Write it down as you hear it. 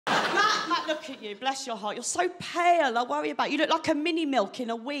Matt, look at you. Bless your heart. You're so pale. I worry about you. You look like a mini milk in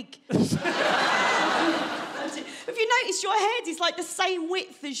a wig. Have you noticed your head is like the same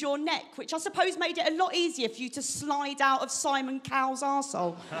width as your neck, which I suppose made it a lot easier for you to slide out of Simon Cowell's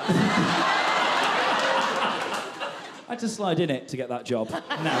arsehole? I had to slide in it to get that job.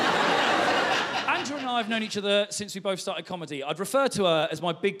 Now, Angela and I have known each other since we both started comedy. I'd refer to her as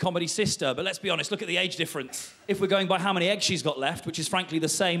my big comedy sister, but let's be honest, look at the age difference. If we're going by how many eggs she's got left, which is frankly the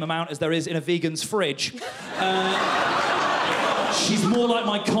same amount as there is in a vegan's fridge, she's more like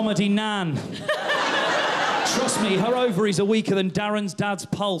my comedy nan. Trust me, her ovaries are weaker than Darren's dad's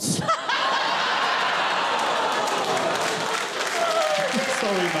pulse. Sorry,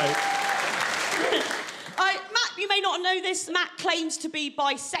 mate. Matt, you may not know this. Matt claims to be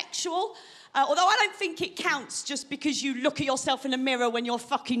bisexual, although I don't think it counts just because you look at yourself in a mirror when you're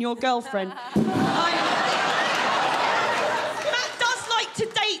fucking your girlfriend. Matt does like to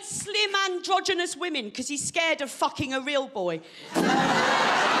date slim, androgynous women because he's scared of fucking a real boy.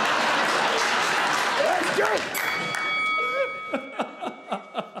 Let's go!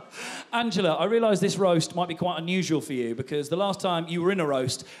 Angela, I realise this roast might be quite unusual for you because the last time you were in a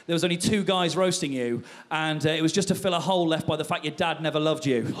roast, there was only 2 guys roasting you, and it was just to fill a hole left by the fact your dad never loved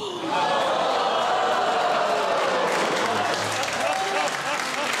you.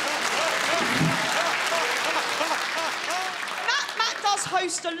 Matt does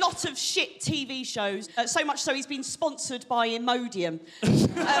host a lot of shit TV shows, so much so he's been sponsored by Imodium.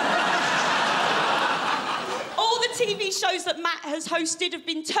 TV shows that Matt has hosted have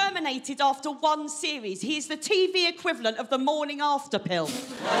been terminated after 1 series. He is the TV equivalent of the morning after pill. No,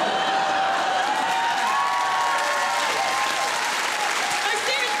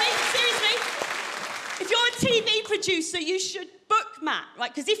 seriously. If you're a TV producer, you should book Matt,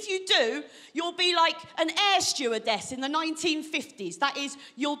 right? Because if you do, you'll be like an air stewardess in the 1950s. That is,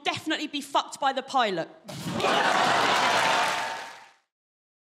 you'll definitely be fucked by the pilot.